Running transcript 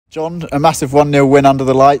John, a massive 1-0 win under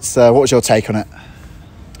the lights. What was your take on it?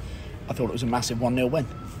 I thought it was a massive 1-0 win.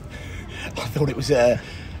 I thought it was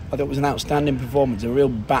an outstanding performance, a real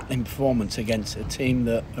battling performance against a team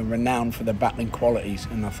that are renowned for their battling qualities.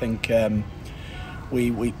 And I think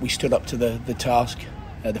we stood up to the task,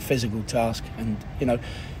 the physical task. And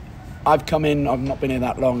I've not been here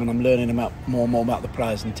that long, and I'm learning more and more about the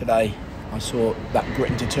players. And today, I saw that grit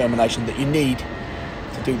and determination that you need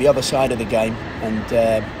to do the other side of the game.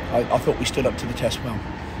 And I thought we stood up to the test well.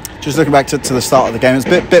 Just looking back to the start of the game, it was a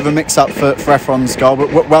bit of a mix-up for Efron's goal,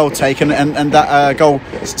 but well taken, and that goal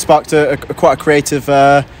sparked quite a creative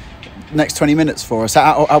next 20 minutes for us.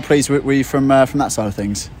 How pleased were you from that side of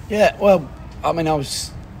things? Yeah, well, I mean, I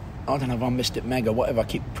don't know if I missed it mega, whatever. I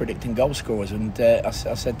keep predicting goal scorers, and I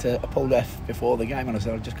said to Paul F before the game, and I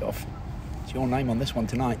said, I've just got your name on this one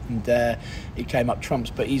tonight, and he came up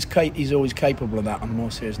trumps. But he's always capable of that. On a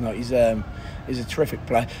more serious note, he's a terrific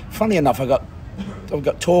player. Funny enough, I got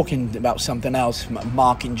talking about something else, a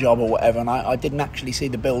marking job or whatever, and I didn't actually see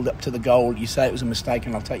the build up to the goal. You say it was a mistake,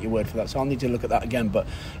 and I'll take your word for that. So I'll need to look at that again. But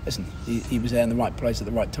listen, he was there in the right place at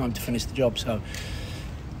the right time to finish the job. So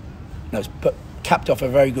it's capped off a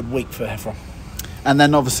very good week for Efron. And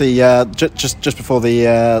then obviously, just before the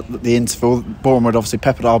interval, Boreham had obviously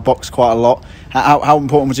peppered our box quite a lot. How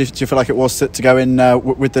important do you feel like it was to go in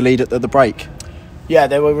with the lead at the break? Yeah,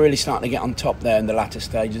 they were really starting to get on top there in the latter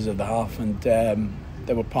stages of the half, and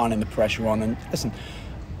they were piling the pressure on. And listen,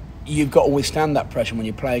 you've got to withstand that pressure when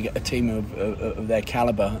you play a team of their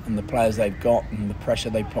calibre and the players they've got and the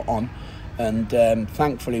pressure they put on. And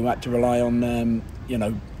thankfully, we had to rely on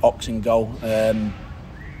Ox in goal.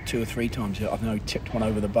 2 or 3 times. I know he tipped one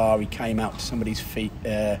over the bar. He came out to somebody's feet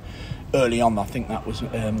early on. I think that was.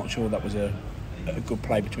 I'm not sure that was a good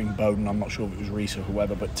play between Bowden. I'm not sure if it was Reese or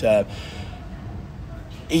whoever, but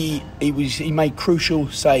he made crucial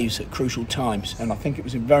saves at crucial times, and I think it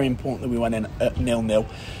was very important that we went in at 0-0.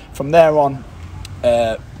 From there on,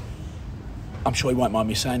 I'm sure he won't mind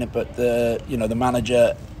me saying it, but the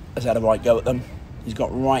manager has had a right go at them. He's got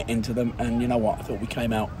right into them, and you know what? I thought we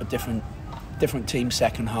came out a different team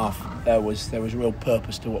second half. There was real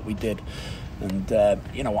purpose to what we did, and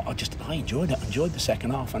you know what, I enjoyed it. I enjoyed the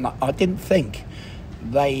second half, and I didn't think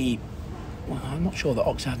I'm not sure that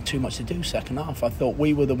Ox had too much to do second half. I thought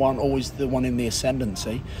we were always the one in the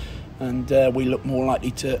ascendancy, and we looked more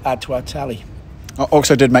likely to add to our tally.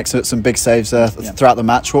 Oxo did make some big saves throughout the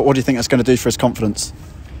match. What do you think that's going to do for his confidence?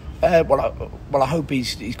 Well, I hope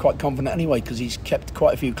he's quite confident anyway, because he's kept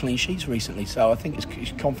quite a few clean sheets recently. So I think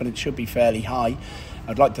his confidence should be fairly high.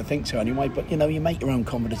 I'd like to think so anyway. But you make your own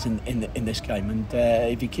confidence in this game, and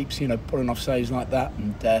if he keeps pulling off saves like that,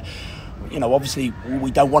 and obviously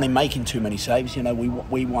we don't want him making too many saves.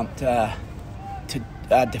 We want our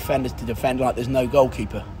defenders to defend like there's no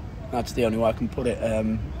goalkeeper. That's the only way I can put it.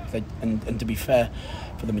 And to be fair,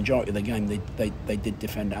 for the majority of the game, they did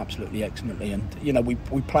defend absolutely excellently. And we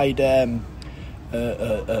played. It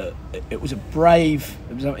was a brave.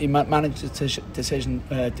 He managed the decision.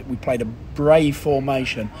 We played a brave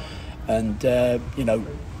formation, and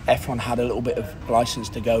Efron had a little bit of licence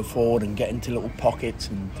to go forward and get into little pockets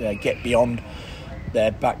and get beyond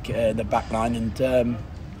their back line, and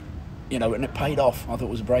and it paid off. I thought it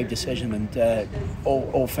was a brave decision, and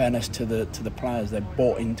all fairness to the players, they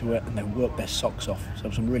bought into it and they worked their socks off.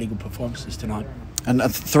 So some really good performances tonight. And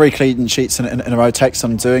 3 clean sheets in a row takes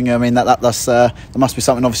some doing. I mean, that's that must be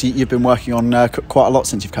something obviously you've been working on quite a lot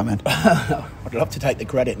since you've come in. I'd love to take the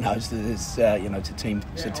credit now. It's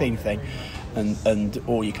a team thing, and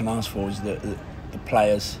all you can ask for is the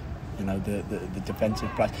players. The defensive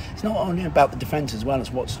players. It's not only about the defence as well; it's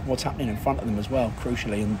what's happening in front of them as well,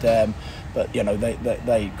 crucially. And but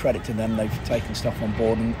they credit to them. They've taken stuff on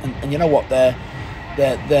board, and you know what? They're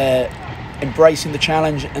embracing the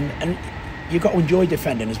challenge, and you've got to enjoy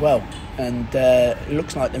defending as well. And it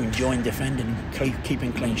looks like they're enjoying defending and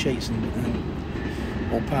keeping clean sheets,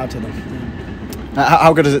 and all power to them.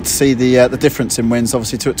 How good is it to see the difference in wins?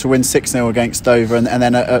 Obviously, to win 6-0 against Dover, and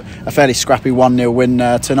then a fairly scrappy 1-0 win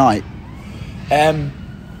tonight.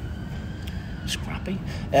 Scrappy?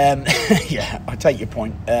 Yeah, I take your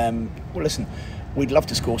point. Well, listen, we'd love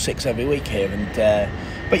to score 6 every week here, and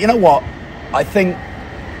but you know what? I think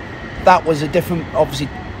that was a different, obviously,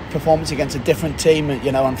 performance against a different team.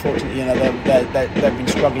 Unfortunately, they've been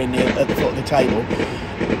struggling at the foot of the table,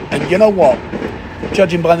 and you know what?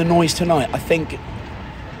 Judging by the noise tonight, I think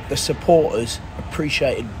the supporters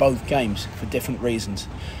appreciated both games for different reasons.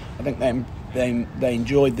 I think they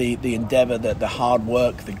enjoyed the endeavour, the hard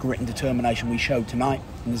work, the grit and determination we showed tonight.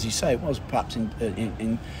 And as you say, it was perhaps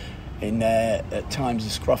in at times a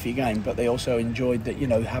scruffy game, but they also enjoyed that,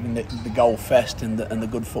 having the goal fest and the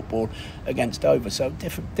good football against Dover. So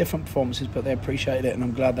different performances, but they appreciated it, and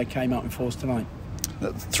I'm glad they came out in force tonight.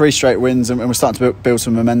 3 straight wins, and we're starting to build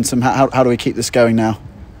some momentum. How do we keep this going now?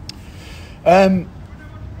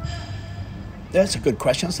 That's a good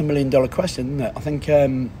question. That's $1 million question, isn't it? I think.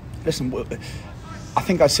 Listen, I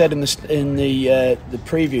think I said in the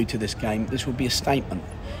preview to this game, this would be a statement.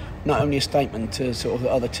 Not only a statement to sort of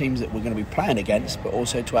the other teams that we're going to be playing against, but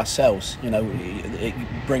also to ourselves. It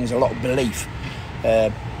brings a lot of belief,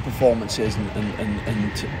 performances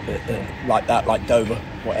and like that, like Dover,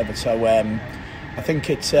 whatever. So I think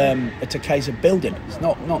it's a case of building. It's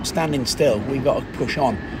not standing still. We've got to push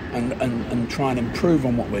on and try and improve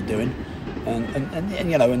on what we're doing,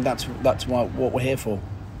 and that's what we're here for.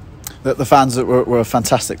 The fans were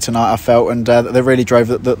fantastic tonight, I felt, and they really drove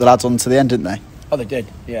the lads on to the end, didn't they? Oh, they did.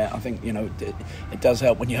 Yeah, I think it does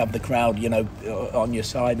help when you have the crowd on your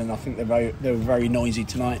side, and I think they were very noisy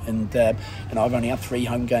tonight. And I've only had 3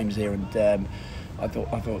 home games here, and I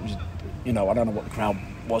thought it was, I don't know what the crowd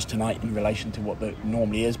was tonight in relation to what it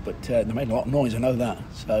normally is, but they made a lot of noise. I know that.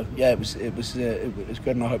 So yeah, it was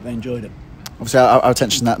good, and I hope they enjoyed it. Obviously, our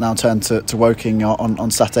attention now turned to Woking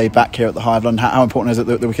on Saturday back here at the Highland. How important is it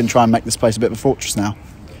that we can try and make this place a bit of a fortress now?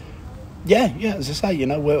 Yeah. As I say,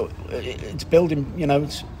 it's building.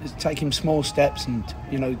 It's taking small steps and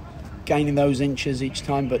gaining those inches each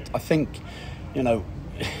time. But I think,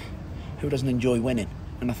 who doesn't enjoy winning?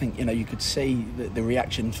 And I think you could see the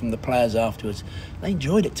reaction from the players afterwards. They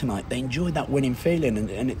enjoyed it tonight. They enjoyed that winning feeling,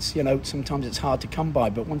 and it's sometimes it's hard to come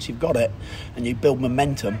by. But once you've got it and you build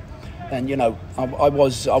momentum. And I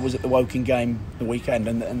was at the Woking game the weekend,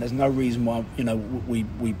 and there's no reason why we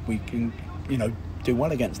can do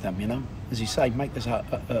well against them. As you say, make this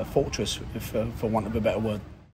a fortress, for want of a better word.